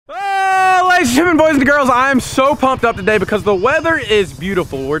What's shipping, boys and girls? I am so pumped up today because the weather is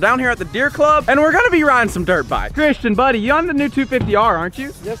beautiful. We're down here at the Deer Club and we're gonna be riding some dirt bikes. Christian, buddy, you on the new 250R, aren't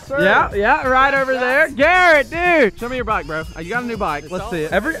you? Yes, sir. Yeah, right over there. Garrett, dude, show me your bike, bro. You got a new bike. Let's see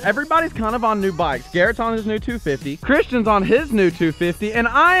it. Everybody's kind of on new bikes. Garrett's on his new 250. Christian's on his new 250, and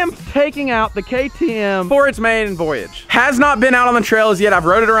I am taking out the KTM for its maiden voyage. Has not been out on the trails yet. I've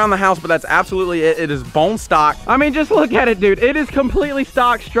rode it around the house, but that's absolutely it. It is bone stock. I mean, just look at it, dude. It is completely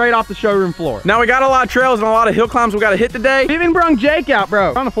stock straight off the showroom floor. Now we got a lot of trails and a lot of hill climbs we got to hit today. We even brung Jake out, bro.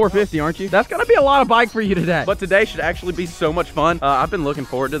 You're on the 450, aren't you? That's gonna be a lot of bike for you today. But today should actually be so much fun. I've been looking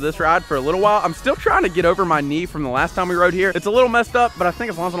forward to this ride for a little while. I'm still trying to get over my knee from the last time we rode here. It's a little messed up, but I think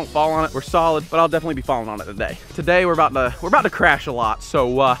as long as I don't fall on it, we're solid. But I'll definitely be falling on it today. Today we're about to crash a lot.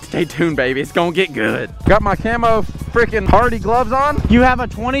 So stay tuned, baby. It's gonna get good. Got my camo freaking Hardy gloves on. You have a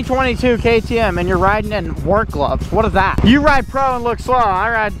 2022 KTM and you're riding in work gloves. What is that? You ride pro and look slow.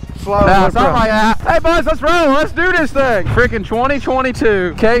 I ride slow. Yeah, something like that. Hey boys, let's roll. Let's do this thing. Freaking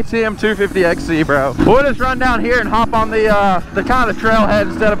 2022 KTM 250 XC, bro. We'll just run down here and hop on the kind of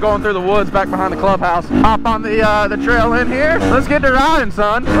trailhead instead of going through the woods back behind the clubhouse. Hop on the trail in here. Let's get to riding,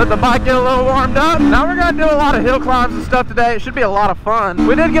 son. Let the bike get a little warmed up. Now we're gonna do a lot of hill climbs and stuff today. It should be a lot of fun.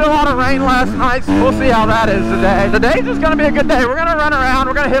 We did get a lot of rain last night, so we'll see how that is today. Today's just gonna be a good day. We're gonna run around.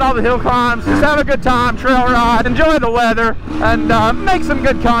 We're gonna hit all the hill climbs. Just have a good time, trail ride, enjoy the weather, and make some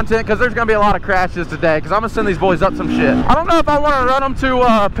good content because there's gonna be a lot of crashes today because I'm gonna send these boys up some shit. I don't know if I want to run them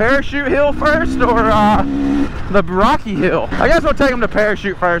to Parachute Hill first or the Rocky Hill. I guess we'll take them to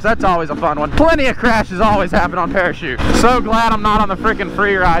Parachute first. That's always a fun one. Plenty of crashes always happen on Parachute. So glad I'm not on the freaking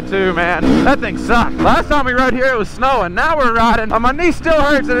free ride too, man. That thing sucked. Last time we rode here it was snowing. Now we're riding. My knee still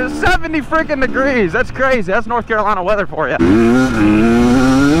hurts and it's 70 freaking degrees. That's crazy. That's North Carolina weather for you.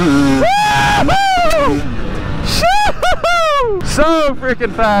 So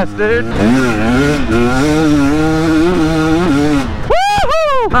freaking fast, dude.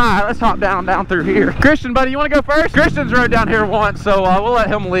 Alright, let's hop down through here. Christian, buddy, you want to go first? Christian's rode down here once, so we'll let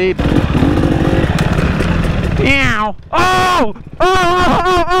him lead. Ow. Oh!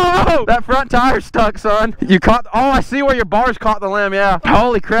 That front tire's stuck, son. You caught, I see where your bars caught the limb, yeah.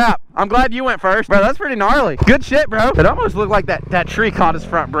 Holy crap. I'm glad you went first. Bro, that's pretty gnarly. Good shit, bro. It almost looked like that tree caught his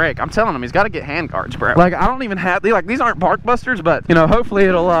front brake. I'm telling him, he's got to get hand guards, bro. Like, I don't even have, these aren't bark busters, but, you know, hopefully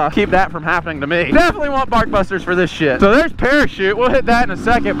it'll keep that from happening to me. Definitely want bark busters for this shit. So there's Parachute. We'll hit that in a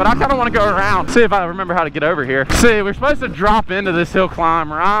second, but I kind of want to go around, see if I remember how to get over here. See, we're supposed to drop into this hill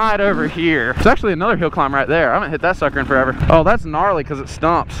climb right over here. There's actually another hill climb right there. I haven't hit that sucker in forever. Oh, that's gnarly because it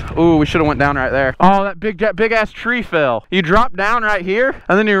stumps. Ooh, we should have went down right there. Oh, that big ass tree fell. You drop down right here,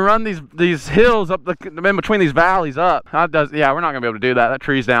 and then you run these hills up in between these valleys up. Yeah, we're not gonna be able to do that. That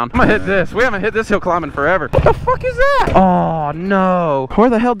tree's down. I'm gonna hit this. We haven't hit this hill climbing forever. What the fuck is that? Oh no.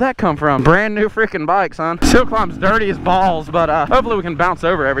 Where the hell did that come from? Brand new freaking bike, son. This hill climb's dirty as balls, but hopefully we can bounce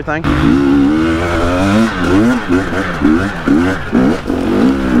over everything.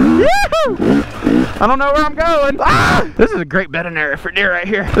 I don't know where I'm going. This is a great bedding area for deer right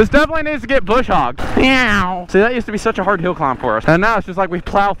here. This definitely needs to get bush hogged. Meow. See, that used to be such a hard hill climb for us. And now it's just like we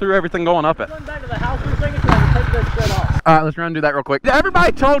plow through everything going up it. Run back to the house for a second so I can take that shit off. All right, let's run and do that real quick.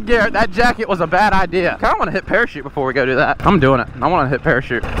 Everybody told Garrett that jacket was a bad idea. I kind of want to hit Parachute before we go do that. I'm doing it. I want to hit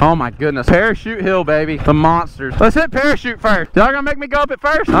Parachute. Oh my goodness. Parachute Hill, baby. The monsters. Let's hit Parachute first. Y'all gonna make me go up it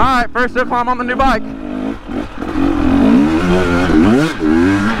first? All right, first hill climb on the new bike.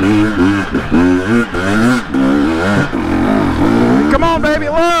 Come on, baby,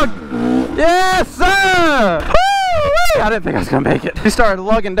 look! Yes, sir! Woo-wee! I didn't think I was gonna make it. He started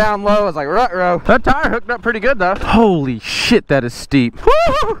lugging down low. I was like, ruh-roh. That tire hooked up pretty good, though. Holy shit, that is steep.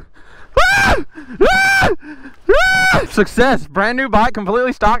 Woo! Success. Brand new bike,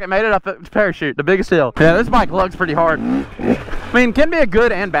 completely stock. It made it up at Parachute, the biggest hill. Yeah, this bike lugs pretty hard. I mean, it can be a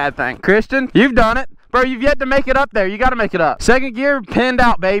good and bad thing. Christian, you've done it. Bro, you've yet to make it up there. You got to make it up. Second gear, pinned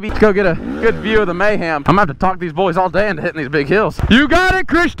out, baby. Let's go get a good view of the mayhem. I'm going to have to talk these boys all day into hitting these big hills. You got it,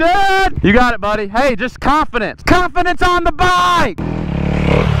 Christian! You got it, buddy. Hey, just confidence. Confidence on the bike!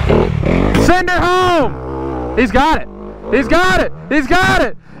 Send her home! He's got it. He's got it. He's got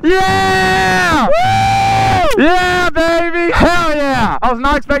it. Yeah! Woo! Yeah, baby! Hell yeah! I was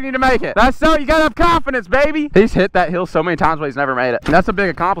not expecting you to make it. That's so, you gotta have confidence, baby. He's hit that hill so many times, but he's never made it. That's a big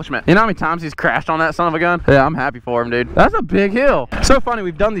accomplishment. You know how many times he's crashed on that son of a gun? Yeah, I'm happy for him, dude. That's a big hill. So funny,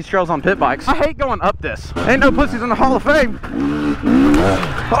 we've done these trails on pit bikes. I hate going up this. Ain't no pussies in the Hall of Fame.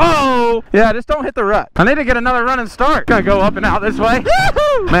 Oh! Yeah, just don't hit the rut. I need to get another running start. Gonna go up and out this way.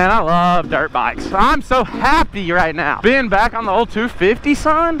 Man, I love dirt bikes. I'm so happy right now. Being back on the old 250,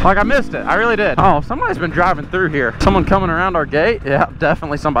 son. Like, I missed it. I really did. Oh, somebody's been driving driving through here. Someone coming around our gate? Yeah,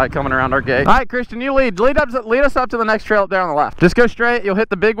 definitely somebody coming around our gate. All right, Christian, you lead us up to the next trail up there on the left. Just go straight, you'll hit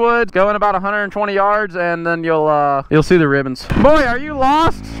the big woods, go in about 120 yards, and then you'll see the ribbons. Boy, are you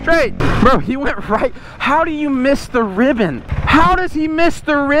lost? Straight. Bro, he went right. How do you miss the ribbon? How does he miss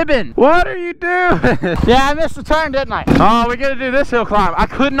the ribbon? What are you doing? Yeah, I missed the turn, didn't I? Oh, we gotta do this hill climb. I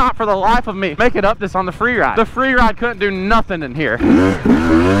could not for the life of me make it up this on the free ride. The free ride couldn't do nothing in here.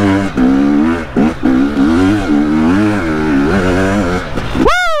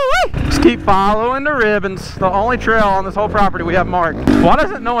 Just keep following the ribbons. The only trail on this whole property we have marked. Why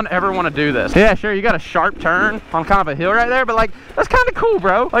doesn't no one ever want to do this? Yeah, sure, you got a sharp turn on kind of a hill right there, but like, that's kind of cool,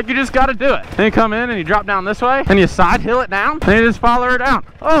 bro. Like, you just got to do it. Then you come in and you drop down this way and you side hill it down and you just follow her down.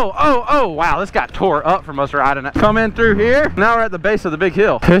 Oh, wow, this got tore up from us riding it. Come in through here. Now we're at the base of the big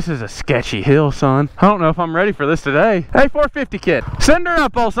hill. This is a sketchy hill, son. I don't know if I'm ready for this today. Hey, 450 kid, send her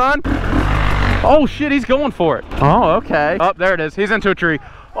up, old son. Oh shit, he's going for it. Oh, okay. Oh, there it is. He's into a tree.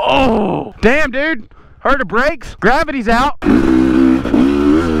 Oh, damn, dude. Heard the brakes. Gravity's out.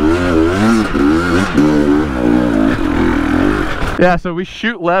 Yeah, so we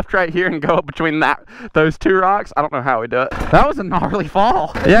shoot left right here and go up between those two rocks. I don't know how we do it. That was a gnarly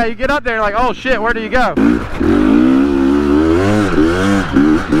fall. Yeah, you get up there and like, oh shit, where do you go?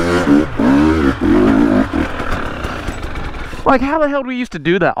 Like, how the hell do we used to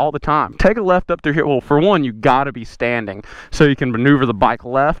do that all the time? Take a left up through here. Well, for one, you gotta be standing so you can maneuver the bike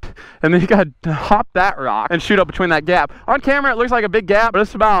left. And then you gotta hop that rock and shoot up between that gap. On camera, it looks like a big gap, but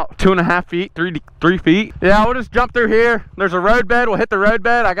it's about 2.5 feet, 3 feet. Yeah, we'll just jump through here. There's a road bed. We'll hit the road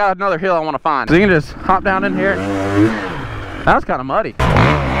bed. I got another hill I want to find. So you can just hop down in here. That was kind of muddy.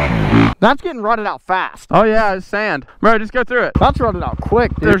 That's getting rutted out fast. Oh yeah, it's sand. Bro, just go through it. That's rutted out quick,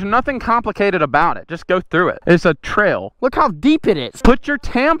 dude. There's nothing complicated about it. Just go through it. It's a trail. Look how deep it is. Put your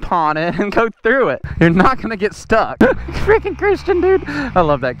tampon in and go through it. You're not gonna get stuck. Freaking Christian, dude. I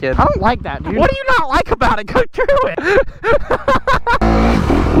love that kid. I don't like that, dude. What do you not like about it? Go through it.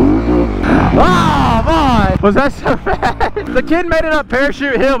 Oh boy, was that so bad? The kid made it up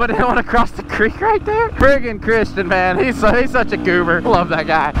Parachute Hill, but didn't want to cross the creek right there. Friggin' Christian, man, he's such a goober. I love that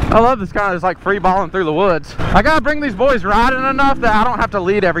guy. I love this kind of just like free balling through the woods. I gotta bring these boys riding enough that I don't have to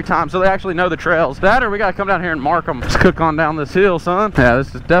lead every time, so they actually know the trails. That or we gotta come down here and mark them. Let's cook on down this hill, son. Yeah,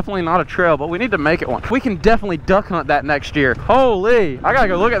 this is definitely not a trail, but we need to make it one. We can definitely duck hunt that next year. Holy, I gotta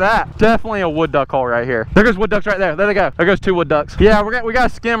go look at that. Definitely a wood duck hole right here. There goes wood ducks right there. There they go. There goes 2 wood ducks. Yeah, we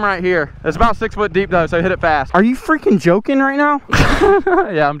got a skim right here. It's about 6 foot deep though, so hit it fast. Are you freaking joking right now?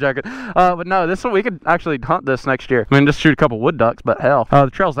 Yeah, I'm joking. But no, this one we could actually hunt this next year. I mean, just shoot a couple wood ducks, but hell, the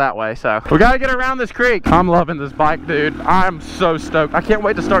trail's that way, so we gotta get around this creek. I'm loving this bike, dude. I'm so stoked. I can't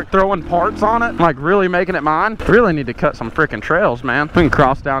wait to start throwing parts on it, like really making it mine. I really need to cut some freaking trails, man. We can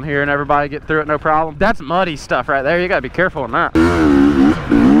cross down here and everybody get through it, no problem. That's muddy stuff right there. You gotta be careful on that.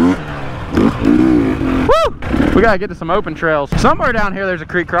 Woo! We gotta get to some open trails. Somewhere down here there's a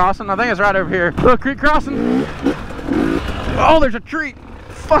creek crossing. I think it's right over here. Little creek crossing. Oh, there's a tree.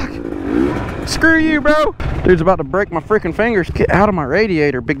 Fuck. Screw you, bro. Dude's about to break my freaking fingers. Get out of my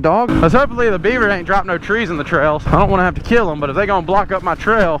radiator, big dog. Let's hopefully the beaver ain't dropped no trees in the trails. I don't want to have to kill them, but if they gonna block up my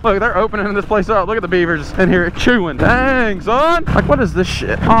trail, look, they're opening this place up. Look at the beavers in here chewing. Dang, son. Like, what is this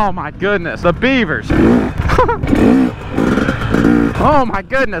shit? Oh my goodness, the beavers. Oh my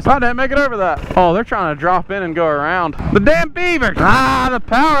goodness, how did I make it over that? Oh, they're trying to drop in and go around. The damn beavers! Ah, the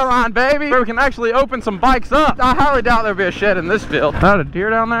power line, baby! Where we can actually open some bikes up. I highly doubt there'll be a shed in this field. Is that a deer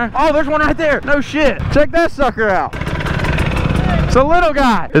down there? Oh, there's one right there. No shit. Check that sucker out. It's a little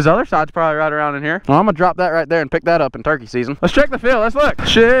guy. His other side's probably right around in here. Well, I'm gonna drop that right there and pick that up in turkey season. Let's check the field. Let's look.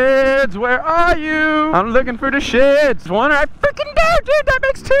 Sheds, where are you? I'm looking for the sheds. One right freaking there, dude. That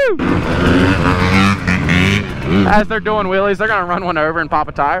makes 2. As they're doing wheelies, they're gonna run one over and pop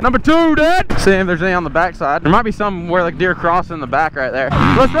a tire. Number 2, dude. See if there's any on the back side. There might be some where like deer cross in the back right there.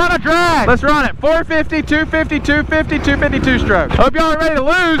 Let's run a drag. Let's run it. 450, 250, 250, 252 strokes. Hope y'all are ready to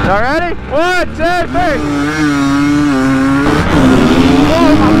lose. All ready? 1, 2, 3.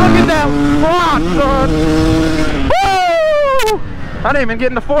 Oh, look at that launch, son. Woo! I didn't even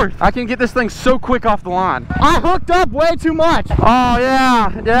get into 4th. I can get this thing so quick off the line. I hooked up way too much. Oh yeah,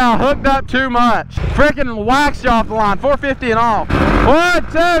 hooked up too much. Freaking waxed you off the line, 450 and all. 1, 2,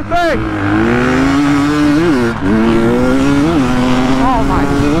 3. Oh my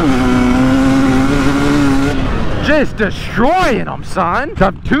God. Just destroying them, son.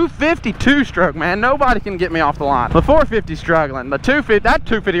 The 252 stroke, man. Nobody can get me off the line. The 450 struggling. The 250, that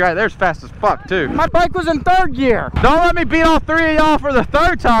 250 right there is fast as fuck too. My bike was in 3rd gear. Don't let me beat all 3 of y'all for the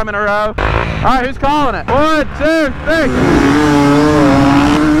 3rd time in a row. All right, who's calling it? 1, 2, 3.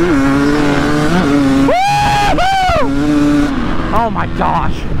 Woo! Oh my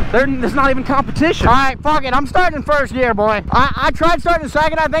gosh. There's not even competition. All right, fuck it. I'm starting in first gear, boy. I tried starting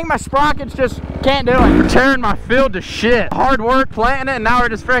second. I think my sprockets just can't do it. We're tearing my field to shit. Hard work planting it, and now we're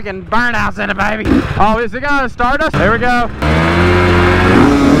just freaking burnouts in it, baby. Oh, is it gonna start us? There we go.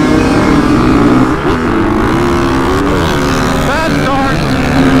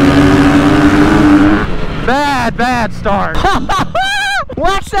 Bad start. Bad start.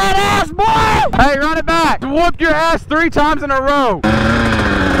 Watch that ass, boy! Hey, run it back. Whooped your ass 3 times in a row.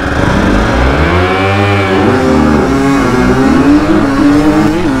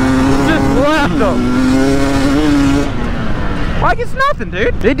 Just left him. Like it's nothing,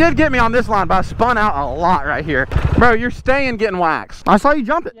 dude. He did get me on this line, but I spun out a lot right here. Bro, you're staying getting waxed. I saw you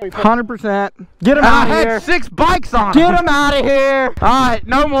jump it. 100%. Get him out of here. I had 6 bikes on Get him out of here. All right,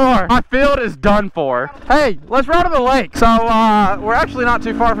 no more. My field is done for. Hey, let's run to the lake. So, we're actually not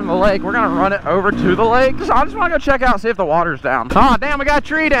too far from the lake. We're gonna run it over to the lake. So I just wanna go check out, see if the water's down. Oh, damn, we got a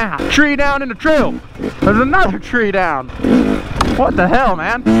tree down. Tree down in the trail. There's another tree down. What the hell,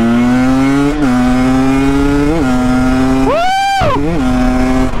 man?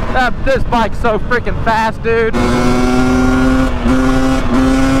 This bike's so freaking fast, dude. Woo!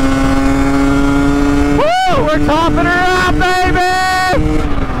 We're topping her out, baby!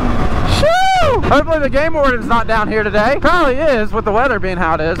 Shoo! Hopefully the game warden's not down here today. Probably is, with the weather being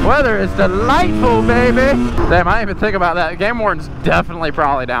how it is. Weather is delightful, baby. Damn, I didn't even think about that. The game warden's definitely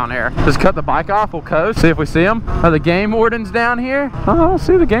probably down here. Just cut the bike off, we'll coast, see if we see him. Oh, the game warden's down here? Oh, I don't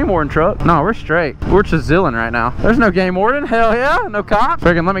see the game warden truck. No, we're straight. We're chazilling right now. There's no game warden. Hell yeah, no cops.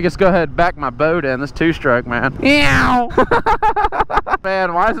 Friggin', let me just go ahead and back my boat in. This 2-stroke, man. Meow.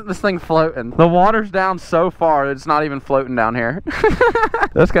 Man, why isn't this thing floating? The water's down so far that it's not even floating down here.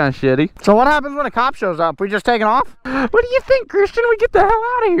 That's kind of shitty. So what happens when a cop shows up? We just taking off? What do you think, Christian? We get the hell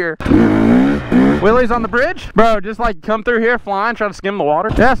out of here. Willie's on the bridge? Bro, just like come through here flying, try to skim the water.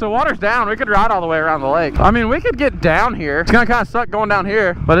 Yeah, so water's down. We could ride all the way around the lake. I mean, we could get down here. It's gonna kind of suck going down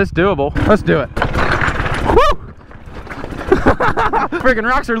here, but it's doable. Let's do it. Woo! Freaking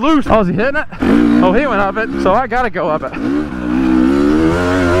rocks are loose. Oh, is he hitting it? Oh, he went up it, so I gotta go up it.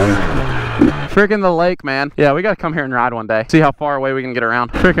 Freaking the lake, man. Yeah, we gotta come here and ride one day. See how far away we can get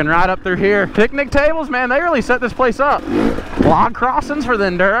around. Freaking ride up through here. Picnic tables, man, they really set this place up. Log crossings for the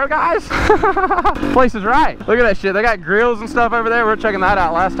enduro guys. Place is right. Look at that shit. They got grills and stuff over there. We were checking that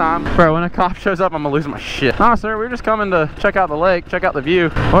out last time. Bro, when a cop shows up, I'm gonna lose my shit. Nah, sir, we're just coming to check out the lake, check out the view.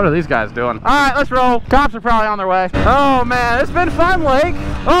 What are these guys doing? All right, let's roll. Cops are probably on their way. Oh man, it's been fun, Lake.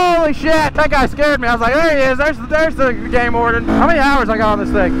 Holy shit, that guy scared me. I was like, there he is. There's the game warden. How many hours I got on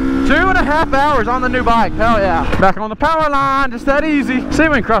this thing? 2.5 hours on the new bike. Hell yeah. Back on the power line, just that easy. See if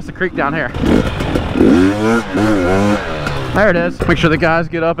we can cross the creek down here. There it is. Make sure the guys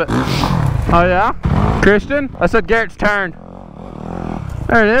get up it. Oh yeah? Christian? I said Garrett's turn.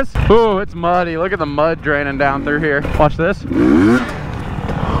 There it is. Ooh, it's muddy. Look at the mud draining down through here. Watch this. The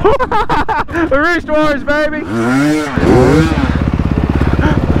Roost Wars, baby.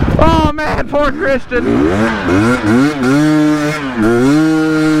 Oh man, poor Christian.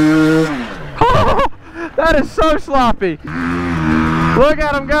 Oh, that is so sloppy. Look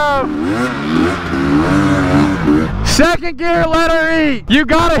at him go. Second gear, let her eat. You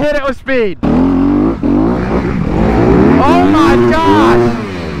gotta hit it with speed. Oh my gosh.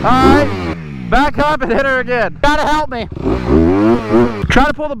 All right, back up and hit her again. Gotta help me. Try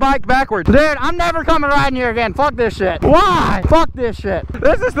to pull the bike backwards. Dude, I'm never coming riding here again. Fuck this shit. Why? Fuck this shit.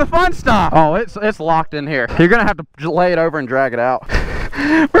 This is the fun stuff. Oh, it's locked in here. You're gonna have to lay it over and drag it out.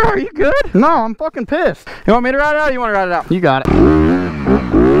 Bro, are you good? No, I'm fucking pissed. You want me to ride it out or you want to ride it out? You got it.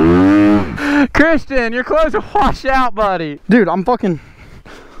 Christian, your clothes will wash out, buddy. Dude, I'm fucking...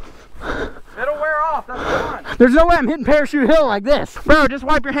 It'll wear off, that's fine. There's no way I'm hitting Parachute Hill like this. Bro, just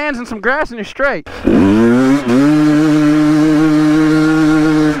wipe your hands in some grass and you're straight.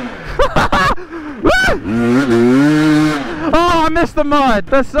 Oh, I missed the mud.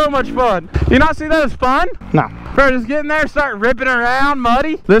 That's so much fun. You not see that as fun? No. Bro, just get in there, start ripping around,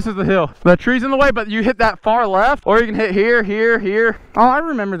 muddy. This is the hill. The tree's in the way, but you hit that far left, or you can hit here, here, here. Oh, I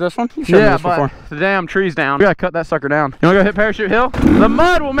remember this one. You showed me this before. The damn tree's down. We gotta cut that sucker down. You wanna go hit Parachute Hill? The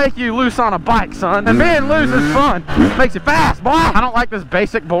mud will make you loose on a bike, son. And being loose is fun. Makes you fast, boy. I don't like this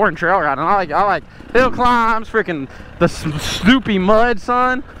basic boring trail riding. I like hill climbs, freaking the snoopy mud,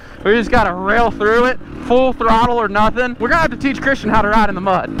 son. We just gotta rail through it, full throttle or nothing. We're gonna have to teach Christian how to ride in the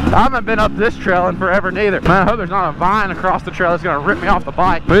mud. I haven't been up this trail in forever neither. Man, I hope there's not a vine across the trail that's gonna rip me off the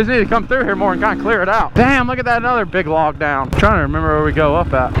bike. We just need to come through here more and kind of clear it out. Damn, look at that another big log down. I'm trying to remember where we go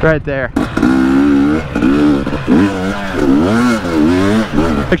up at. Right there.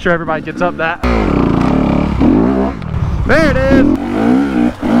 Make sure everybody gets up that. There it is.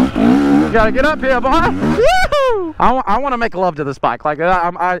 You gotta get up here, boy. Woo! I want to make love to this bike. Like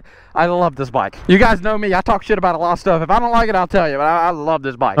I love this bike. You guys know me. I talk shit about a lot of stuff. If I don't like it, I'll tell you. But I love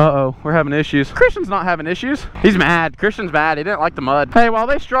this bike. Uh-oh, we're having issues. Christian's not having issues. He's mad. Christian's mad. He didn't like the mud. Hey, while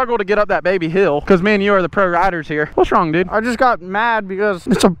they struggle to get up that baby hill, because me and you are the pro riders here. What's wrong, dude? I just got mad because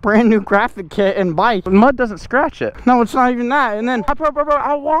it's a brand new graphic kit and bike. Mud doesn't scratch it. No, it's not even that. And then Bro,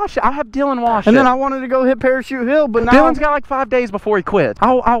 I'll wash it. I'll have Dylan wash it. And then I wanted to go hit Parachute Hill, but now Dylan's got like 5 days before he quits.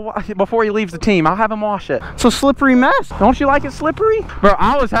 Before he leaves the team, I'll have him wash it. it's a slippery mess. Don't you like it slippery? Bro,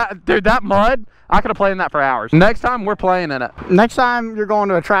 dude, that mud, I could have played in that for hours. Next time, we're playing in it. Next time, you're going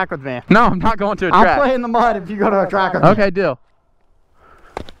to a track with me. No, I'm not going to a track. I'll play in the mud if you go to a track with me. Okay, deal.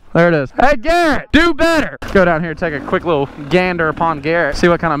 There it is. Hey, Garrett, do better. Let's go down here and take a quick little gander upon Garrett. See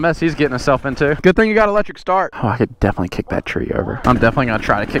what kind of mess he's getting himself into. Good thing you got electric start. Oh, I could definitely kick that tree over. I'm definitely going to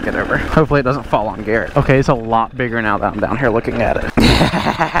try to kick it over. Hopefully it doesn't fall on Garrett. Okay, it's a lot bigger now that I'm down here looking at it.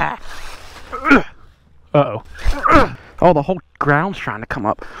 Uh-oh. Oh, the whole ground's trying to come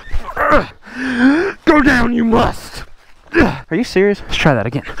up. Go down, you must. Are you serious? Let's try that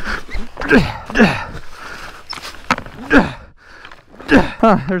again.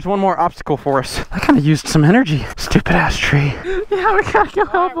 There's one more obstacle for us. I kind of used some energy. Stupid ass tree. Yeah, we gotta go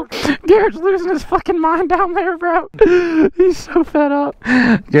help him. Garrett's losing his fucking mind down there, bro. He's so fed up.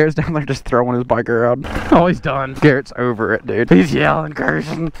 Garrett's down there just throwing his bike around. Oh, he's done. Garrett's over it, dude. He's yelling,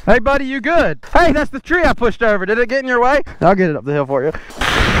 cursing. Hey, buddy, you good? Hey, that's the tree I pushed over. Did it get in your way? I'll get it up the hill for you.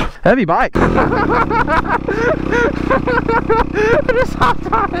 Heavy bike. I just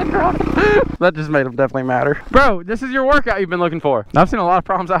hopped on it, bro. That just made him definitely madder. Bro, this is your workout you've been looking for. I've seen a lot of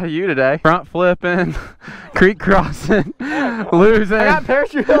problems out of you today. Front flipping, creek crossing, losing. I got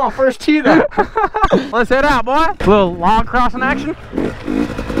Parachute Hill on first tee though. Let's head out, boy. A little log crossing action.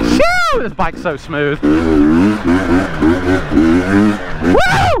 Shoo! This bike's so smooth. Woo!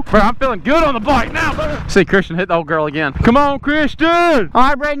 Bro, I'm feeling good on the bike now, bro. See Christian hit the old girl again. Come on, Christian! All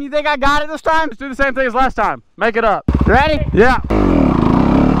right, Braden, you think I got it this time? Let's do the same thing as last time. Make it up. Ready? Yeah.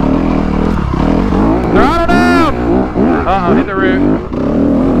 Throttle down! Uh-oh, hit the root.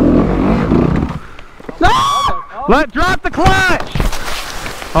 No! Drop the clutch!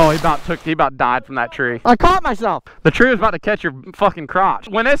 Oh, he about died from that tree. I caught myself. The tree was about to catch your fucking crotch.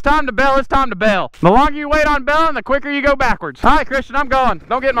 When it's time to bail, it's time to bail. The longer you wait on bailing, the quicker you go backwards. All right, Christian, I'm going.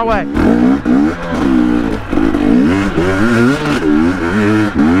 Don't get in my way.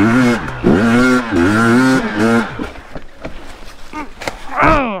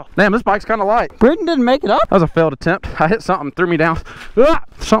 Damn, this bike's kind of light. Braden didn't make it up. That was a failed attempt. I hit something, threw me down.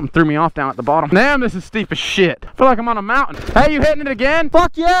 Something threw me off down at the bottom. Damn, this is steep as shit. I feel like I'm on a mountain. Hey, you hitting it again?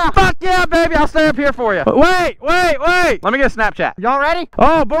 Fuck yeah. Fuck yeah, baby. I'll stay up here for you. Wait. Let me get a Snapchat. Y'all ready?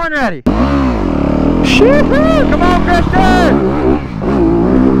 Oh, born ready. Shoo-hoo. Come on, Christian.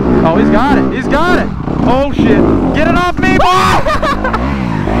 Oh, he's got it. He's got it. Oh, shit. Get it off me, boy.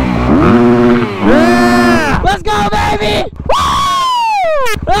 Yeah. Let's go, baby.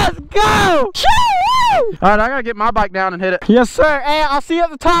 Let's go! All right, I gotta get my bike down and hit it. Yes, sir. Hey, I'll see you at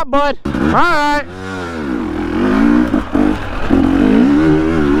the top, bud. All right.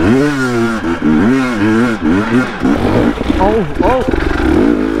 Oh.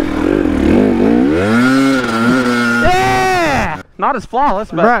 Yeah! Not as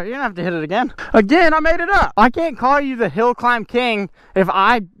flawless, but... Bro, you're gonna have to hit it again. Again, I made it up. I can't call you the hill climb king if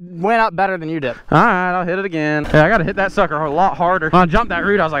I went up better than you did. All right, I'll hit it again. Yeah, I gotta hit that sucker a lot harder. When I jumped that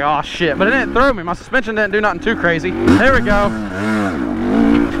root, I was like, oh shit. But it didn't throw me. My suspension didn't do nothing too crazy. There we go.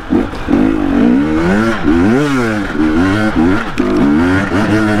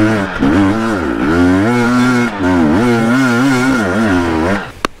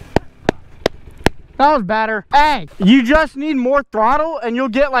 That was better. Hey, you just need more throttle and you'll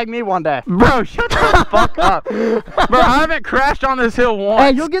get like me one day. Bro, shut the fuck up. Bro, I haven't crashed on this hill once. Hey,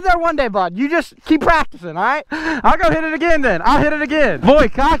 you'll get there one day, bud. You just keep practicing, all right? I'll go hit it again then. I'll hit it again. Boy,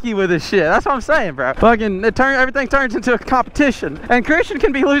 cocky with this shit. That's what I'm saying, bro. Fucking, everything turns into a competition. And Christian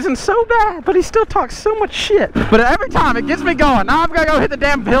can be losing so bad, but he still talks so much shit. But every time, it gets me going. Now I'm gonna go hit the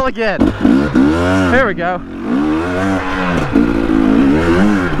damn hill again. There we go.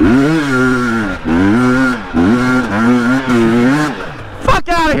 Fuck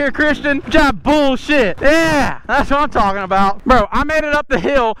out of here, Christian. Job bullshit. Yeah, that's what I'm talking about. Bro, I made it up the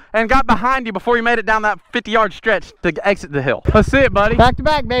hill and got behind you before you made it down that 50-yard stretch to exit the hill. Let's see it, buddy. Back to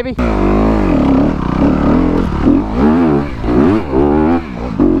back, baby.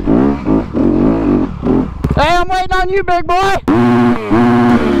 Hey, I'm waiting on you, big boy.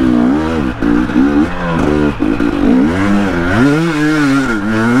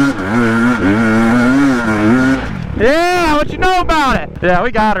 Yeah! Yeah,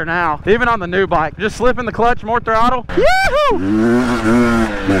 we got her now. Even on the new bike. Just slipping the clutch, more throttle. Yahoo!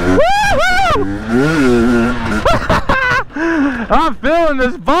 I'm feeling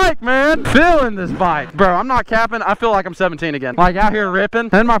this bike, man. Feeling this bike. Bro, I'm not capping. I feel like I'm 17 again. Like out here ripping.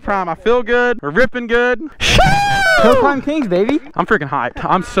 In my prime, I feel good. We're ripping good. Hill Climb Kings, baby. I'm freaking hyped.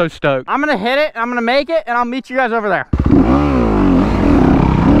 I'm so stoked. I'm gonna hit it, I'm gonna make it, and I'll meet you guys over there.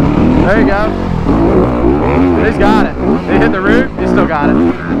 There you go. He's got it. He hit the root. He still got it.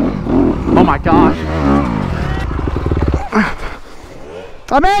 Oh my gosh.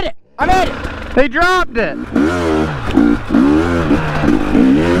 I made it. I made it. He dropped it.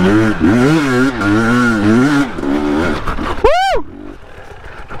 Woo!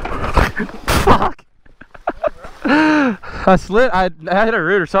 Fuck. I slid. I hit a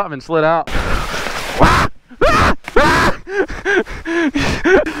root or something and slid out.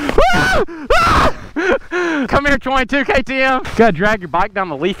 Come here, 22 KTM. Gotta drag your bike down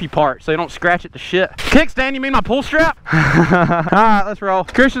the leafy part so you don't scratch it to shit. Kickstand, you mean my pull strap? Alright, let's roll.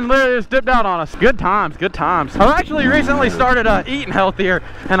 Christian literally just dipped out on us. Good times, good times. I've actually recently started eating healthier,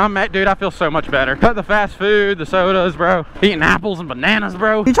 and dude, I feel so much better. Cut the fast food, the sodas, bro. Eating apples and bananas,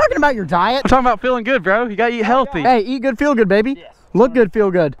 bro. You talking about your diet? I'm talking about feeling good, bro. You gotta eat healthy. Hey, eat good, feel good, baby. Yes. Look good,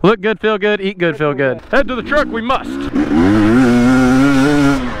 feel good. Look good, feel good, eat good, feel good. Head to the truck, we must.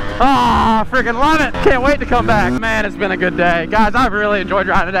 Ah, freaking love it. Can't wait to come back. Man, it's been a good day. Guys, I've really enjoyed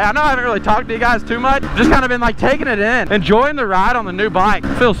riding today. I know I haven't really talked to you guys too much. Just kind of been like taking it in. Enjoying the ride on the new bike.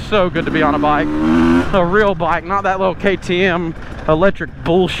 It feels so good to be on a bike. A real bike, not that little KTM electric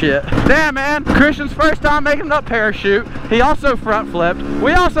bullshit. Damn, man. Christian's first time making an up parachute. He also front flipped.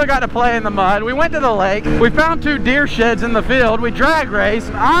 We also got to play in the mud. We went to the lake. We found 2 deer sheds in the field. We drag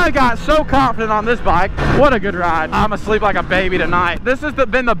raced. I got so confident on this bike. What a good ride. I'm asleep like a baby tonight. This has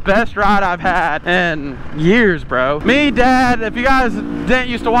been the best ride I've had in years, bro. Me, Dad, if you guys didn't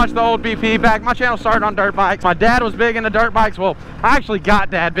used to watch the old BP back, my channel started on dirt bikes. My dad was big into dirt bikes. Well, I actually got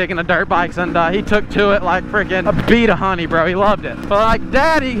Dad big into dirt bikes, and he took to it like freaking a bead of honey, bro. He loved it. But like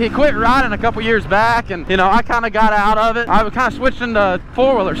Dad, he quit riding a couple years back, and you know, I kind of got out of it. I kind of switched into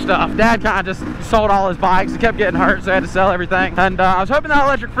 4-wheeler stuff. Dad kind of just sold all his bikes. He kept getting hurt, so I had to sell everything. And I was hoping that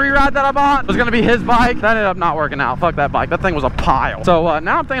electric free ride that I bought was gonna be his bike. That ended up not working out. Fuck that bike. That thing was a pile. So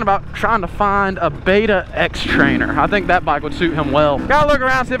now I'm thinking about trying to find a Beta X Trainer. I think that bike would suit him well. Gotta look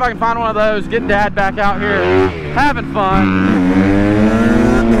around, see if I can find one of those, get Dad back out here having fun.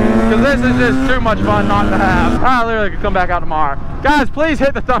 Because this is just too much fun not to have. I literally could come back out tomorrow. Guys, please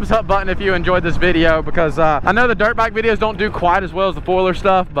hit the thumbs up button if you enjoyed this video, because I know the dirt bike videos don't do quite as well as the 4-wheeler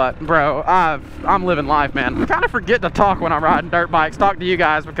stuff, but bro, I'm living life, man. I kind of forget to talk when I'm riding dirt bikes, talk to you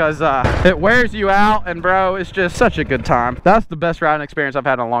guys, because it wears you out, and bro, it's just such a good time. That's the best riding experience I've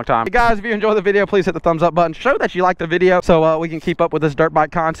had in a long time. Hey guys, if you enjoyed the video, please hit the thumbs up button. Show that you like the video so we can keep up with this dirt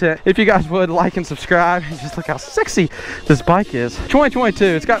bike content. If you guys would like and subscribe, and just look how sexy this bike is. 2022,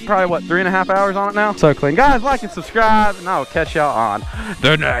 it's got probably what, 3.5 hours on it now? So clean. Guys, like and subscribe, and I will catch y'all on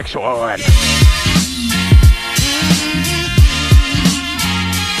the next one.